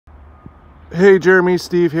Hey Jeremy,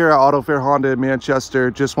 Steve here at Auto Fair Honda in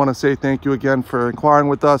Manchester. Just want to say thank you again for inquiring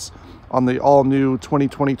with us on the all-new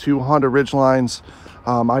 2022 Honda Ridgelines.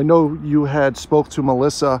 I know you had spoke to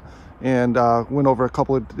Melissa and went over a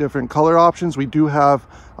couple of different color options. We do have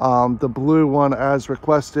the blue one as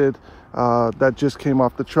requested that just came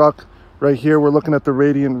off the truck. Right here we're looking at the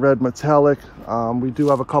Radiant Red Metallic. We do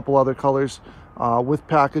have a couple other colors with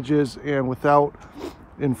packages and without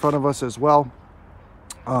in front of us as well.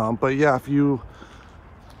 But yeah, if you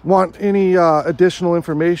want any additional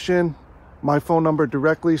information, my phone number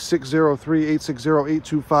directly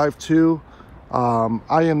 603-860-8252.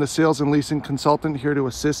 I am the sales and leasing consultant here to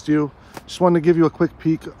assist you. Just wanted to give you a quick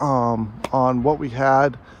peek on what we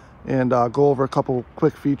had and go over a couple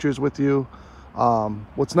quick features with you.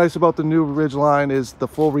 What's nice about the new Ridgeline is the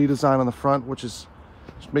full redesign on the front, which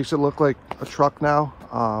makes it look like a truck now,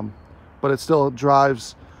 but it still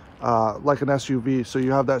drives like an SUV. So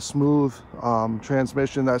you have that smooth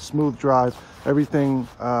transmission, that smooth drive. Everything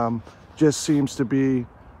just seems to be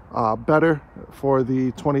better for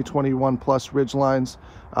the 2021 plus Ridgelines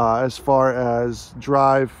as far as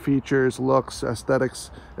drive, features, looks,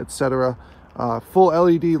 aesthetics, etc. Full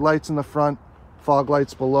LED lights in the front, fog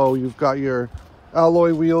lights below. You've got your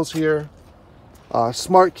alloy wheels here,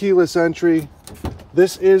 smart keyless entry.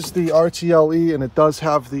 This is the RTLE and it does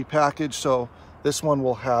have the package, so this one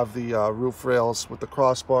will have the roof rails with the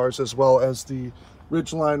crossbars as well as the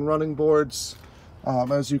Ridgeline running boards,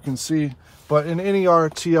 as you can see. But in any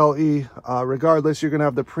RTLE, regardless, you're going to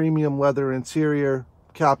have the premium leather interior,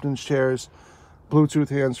 captain's chairs, Bluetooth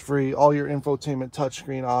hands-free, all your infotainment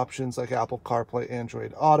touchscreen options like Apple CarPlay,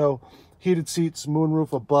 Android Auto, heated seats,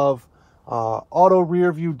 moonroof above, auto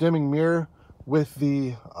rear view dimming mirror with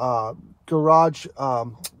the garage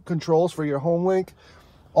controls for your home link,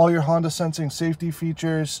 all your Honda sensing safety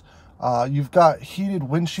features. You've got heated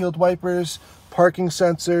windshield wipers, parking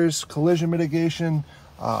sensors, collision mitigation,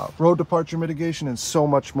 road departure mitigation, and so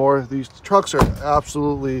much more. These trucks are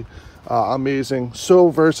absolutely amazing, so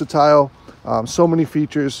versatile, so many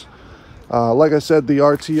features. Like I said, the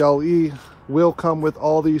RTLE will come with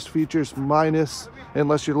all these features minus,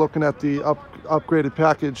 unless you're looking at the upgraded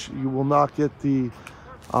package, you will not get the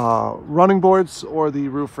running boards or the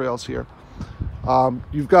roof rails here.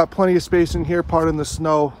 You've got plenty of space in here, pardon the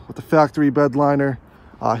snow, with the factory bed liner,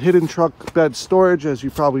 hidden truck bed storage, as you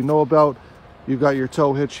probably know about. You've got your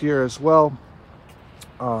tow hitch here as well,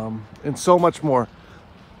 and so much more.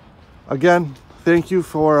 Again, thank you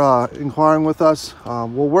for inquiring with us.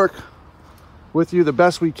 We'll work with you the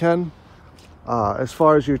best we can as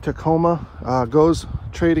far as your Tacoma goes,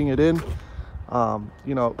 trading it in.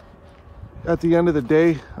 You know, at the end of the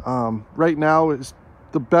day, right now is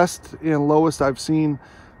the best and lowest I've seen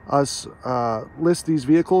us list these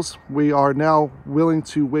vehicles. We are now willing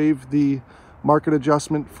to waive the market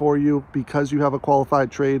adjustment for you because you have a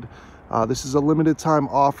qualified trade. This is a limited time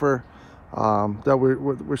offer that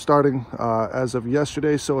we're starting as of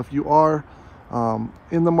yesterday. So if you are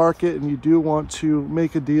in the market and you do want to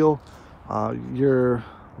make a deal, your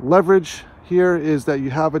leverage here is that you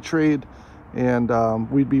have a trade, and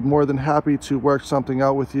we'd be more than happy to work something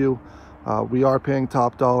out with you. We are paying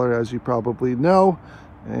top dollar, as you probably know,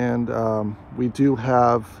 and we do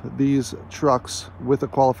have these trucks with a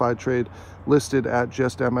qualified trade listed at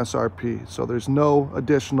just MSRP. So there's no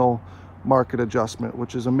additional market adjustment,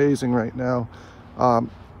 which is amazing right now.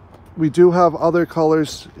 We do have other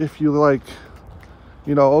colors if you like,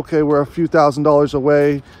 you know, okay, we're a few $1,000s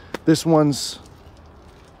away. This one's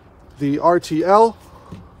the RTL.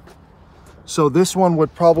 So this one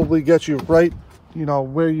would probably get you right, you know,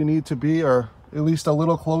 where you need to be, or at least a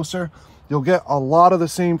little closer. You'll get a lot of the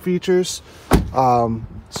same features. So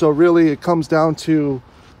really it comes down to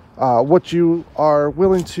what you are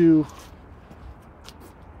willing to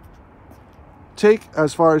take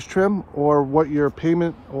as far as trim, or what your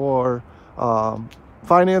payment or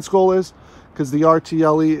finance goal is, because the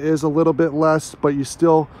RTLE is a little bit less, but you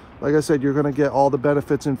still, like I said, you're going to get all the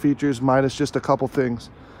benefits and features minus just a couple things.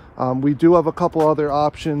 We do have a couple other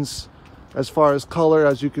options as far as color.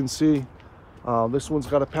 As you can see, this one's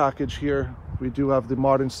got a package here. We do have the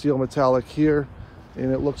modern steel metallic here,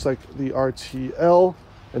 and it looks like the RTL,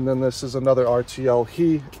 and then this is another RTL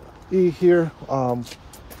here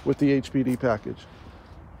with the HPD package.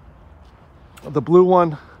 The blue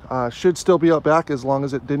one should still be out back as long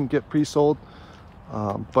as it didn't get pre-sold,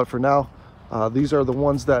 but for now these are the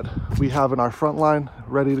ones that we have in our front line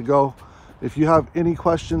ready to go. If you have any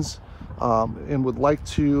questions and would like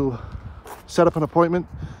to set up an appointment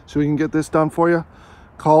so we can get this done for you,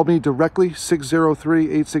 call me directly,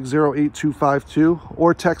 603-860-8252,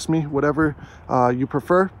 or text me, whatever you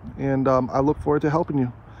prefer, and I look forward to helping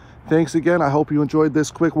you. Thanks again. I hope you enjoyed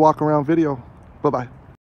this quick walk around video. Bye-bye.